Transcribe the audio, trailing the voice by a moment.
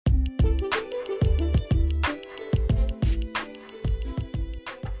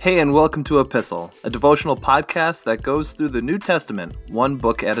Hey, and welcome to Epistle, a devotional podcast that goes through the New Testament, one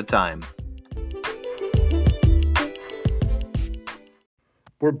book at a time.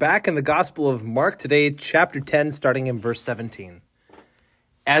 We're back in the Gospel of Mark today, chapter 10, starting in verse 17.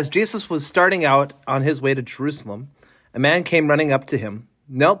 As Jesus was starting out on his way to Jerusalem, a man came running up to him,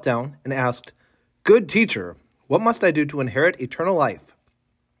 knelt down, and asked, "Good teacher, what must I do to inherit eternal life?"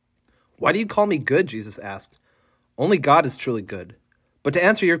 "Why do you call me good?" Jesus asked. "Only God is truly good. But to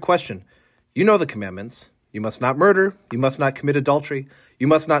answer your question, you know the commandments. You must not murder. You must not commit adultery. You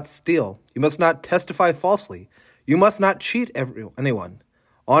must not steal. You must not testify falsely. You must not cheat anyone.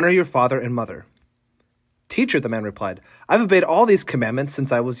 Honor your father and mother." "Teacher," the man replied, "I've obeyed all these commandments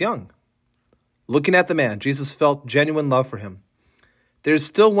since I was young." Looking at the man, Jesus felt genuine love for him. "There's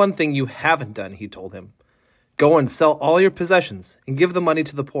still one thing you haven't done," he told him. "Go and sell all your possessions and give the money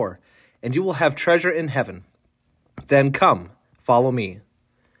to the poor, and you will have treasure in heaven. Then come, follow me."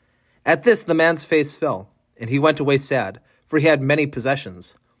 At this, the man's face fell, and he went away sad, for he had many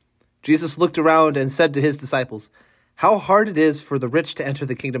possessions. Jesus looked around and said to his disciples, "How hard it is for the rich to enter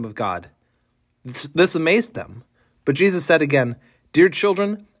the kingdom of God." This amazed them. But Jesus said again, "Dear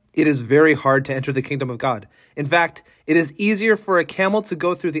children, it is very hard to enter the kingdom of God. In fact, it is easier for a camel to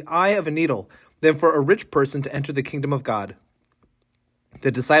go through the eye of a needle than for a rich person to enter the kingdom of God."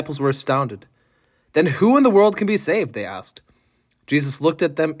 The disciples were astounded. "Then who in the world can be saved?" they asked. Jesus looked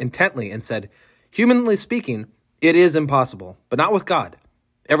at them intently and said, "Humanly speaking, it is impossible, but not with God.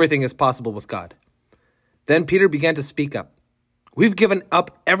 Everything is possible with God." Then Peter began to speak up. "We've given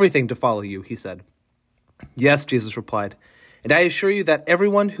up everything to follow you," he said. "Yes," Jesus replied, "and I assure you that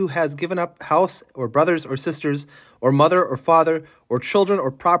everyone who has given up house or brothers or sisters or mother or father or children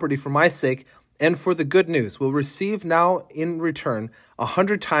or property for my sake and for the good news will receive now in return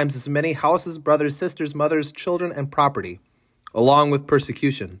 100 times as many houses, brothers, sisters, mothers, children, and property, along with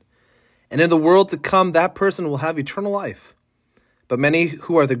persecution. And in the world to come, that person will have eternal life. But many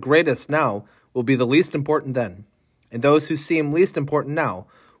who are the greatest now will be the least important then, and those who seem least important now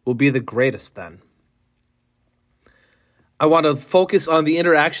will be the greatest then." I want to focus on the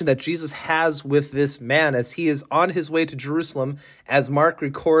interaction that Jesus has with this man as he is on his way to Jerusalem, as Mark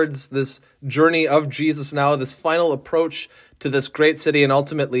records this journey of Jesus now, this final approach to this great city, and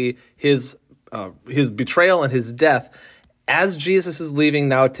ultimately his betrayal and his death. As Jesus is leaving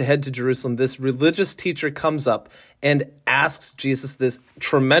now to head to Jerusalem, this religious teacher comes up and asks Jesus this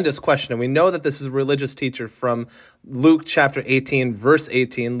tremendous question. And we know that this is a religious teacher from Luke chapter 18, verse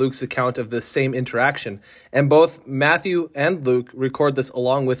 18, Luke's account of this same interaction. And both Matthew and Luke record this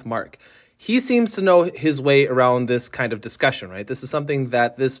along with Mark. He seems to know his way around this kind of discussion, right? This is something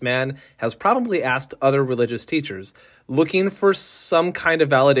that this man has probably asked other religious teachers, looking for some kind of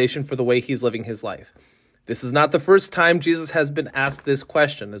validation for the way he's living his life. This is not the first time Jesus has been asked this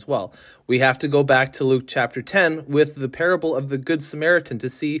question as well. We have to go back to Luke chapter 10 with the parable of the Good Samaritan to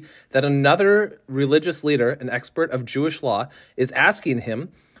see that another religious leader, an expert of Jewish law, is asking him,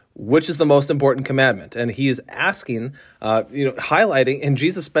 which is the most important commandment? And he is asking, highlighting, and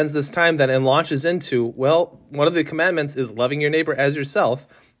Jesus spends this time then and launches into, well, one of the commandments is loving your neighbor as yourself.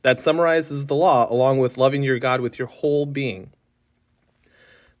 That summarizes the law along with loving your God with your whole being.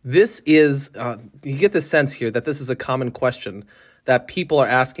 This is, you get the sense here that this is a common question that people are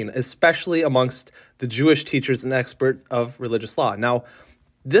asking, especially amongst the Jewish teachers and experts of religious law. Now,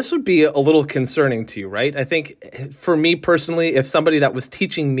 this would be a little concerning to you, right? I think for me personally, if somebody that was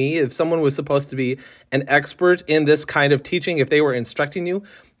teaching me, if someone was supposed to be an expert in this kind of teaching, if they were instructing you,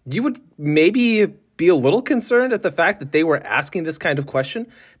 you would maybe be a little concerned at the fact that they were asking this kind of question.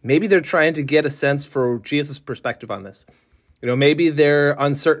 Maybe they're trying to get a sense for Jesus' perspective on this. Maybe they're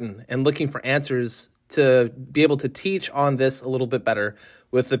uncertain and looking for answers to be able to teach on this a little bit better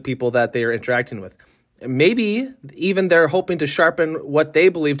with the people that they are interacting with. Maybe even they're hoping to sharpen what they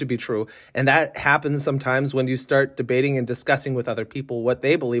believe to be true. And that happens sometimes when you start debating and discussing with other people what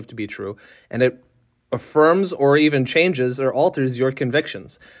they believe to be true. And it affirms or even changes or alters your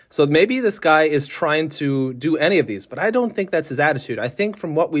convictions. So maybe this guy is trying to do any of these, but I don't think that's his attitude. I think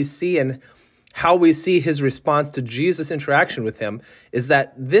from what we see and how we see his response to Jesus' interaction with him is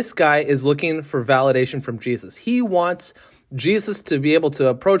that this guy is looking for validation from Jesus. He wants Jesus to be able to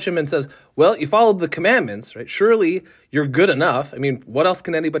approach him and says, well, you followed the commandments, right? Surely you're good enough. I mean, what else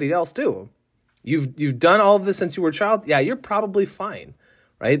can anybody else do? You've done all of this since you were a child. Yeah, you're probably fine,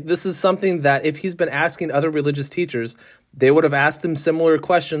 right? This is something that if he's been asking other religious teachers, they would have asked him similar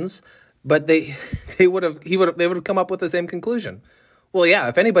questions, but they would have come up with the same conclusion. Well, yeah,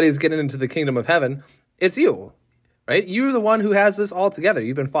 if anybody's getting into the kingdom of heaven, it's you, right? You're the one who has this all together.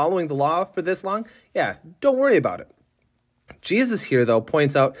 You've been following the law for this long. Yeah, don't worry about it. Jesus here, though,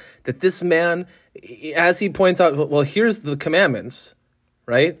 points out that this man, as he points out, well, here's the commandments,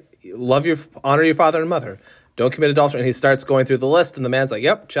 right? Honor your father and mother. Don't commit adultery. And he starts going through the list, and the man's like,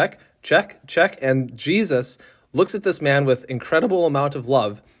 yep, check, check, check. And Jesus looks at this man with incredible amount of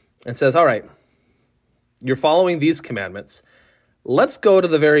love and says, all right, you're following these commandments. Let's go to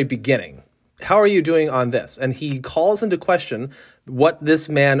the very beginning. How are you doing on this? And he calls into question what this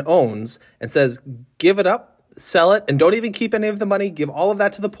man owns and says, give it up, sell it, and don't even keep any of the money. Give all of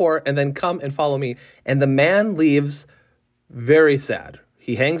that to the poor, and then come and follow me. And the man leaves very sad.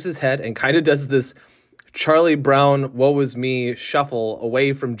 He hangs his head and kind of does this Charlie Brown, woe is me shuffle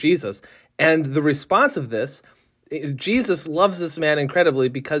away from Jesus. And the response of this, Jesus loves this man incredibly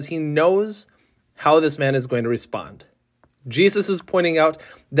because he knows how this man is going to respond. Jesus is pointing out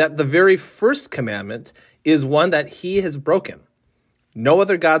that the very first commandment is one that he has broken. No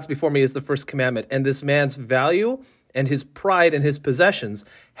other gods before me is the first commandment. And this man's value and his pride and his possessions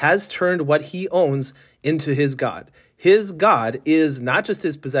has turned what he owns into his God. His God is not just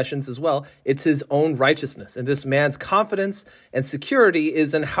his possessions as well, it's his own righteousness. And this man's confidence and security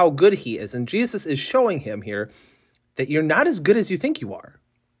is in how good he is. And Jesus is showing him here that you're not as good as you think you are.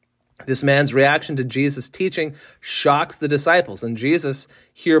 This man's reaction to Jesus' teaching shocks the disciples. And Jesus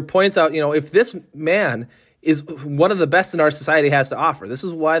here points out, if this man is one of the best in our society has to offer, this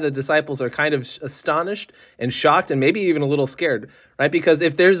is why the disciples are kind of astonished and shocked and maybe even a little scared, right? Because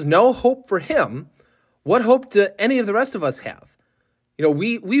if there's no hope for him, what hope do any of the rest of us have?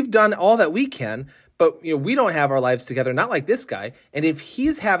 We've done all that we can, but we don't have our lives together, not like this guy. And if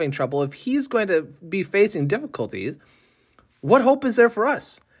he's having trouble, if he's going to be facing difficulties, what hope is there for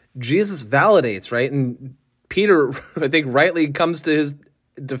us? Jesus validates, right? And Peter, I think, rightly comes to his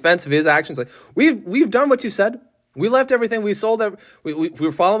defense of his actions. Like, we've done what you said. We left everything. We sold that.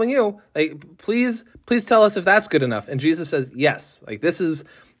 We're following you. Like, please tell us if that's good enough. And Jesus says, yes. Like, this is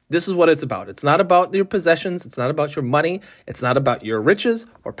what it's about. It's not about your possessions. It's not about your money. It's not about your riches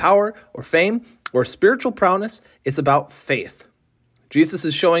or power or fame or spiritual prowess. It's about faith. Jesus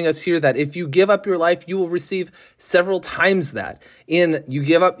is showing us here that if you give up your life, you will receive several times that.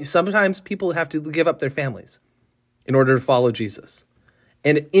 Sometimes people have to give up their families in order to follow Jesus.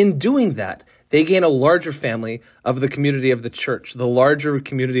 And in doing that, they gain a larger family of the community of the church, the larger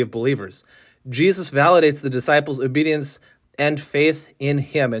community of believers. Jesus validates the disciples' obedience and faith in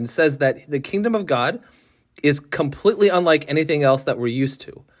him and says that the kingdom of God is completely unlike anything else that we're used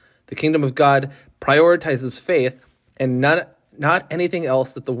to. The kingdom of God prioritizes faith and not anything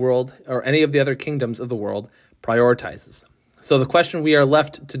else that the world or any of the other kingdoms of the world prioritizes. So the question we are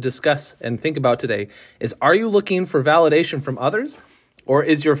left to discuss and think about today is, are you looking for validation from others, or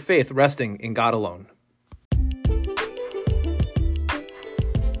is your faith resting in God alone?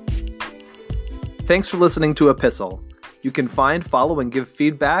 Thanks for listening to Epistle. You can find, follow, and give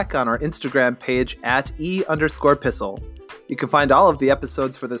feedback on our Instagram page at @e_pistle. You can find all of the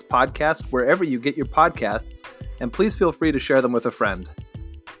episodes for this podcast wherever you get your podcasts, and please feel free to share them with a friend.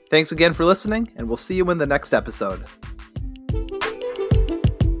 Thanks again for listening, and we'll see you in the next episode.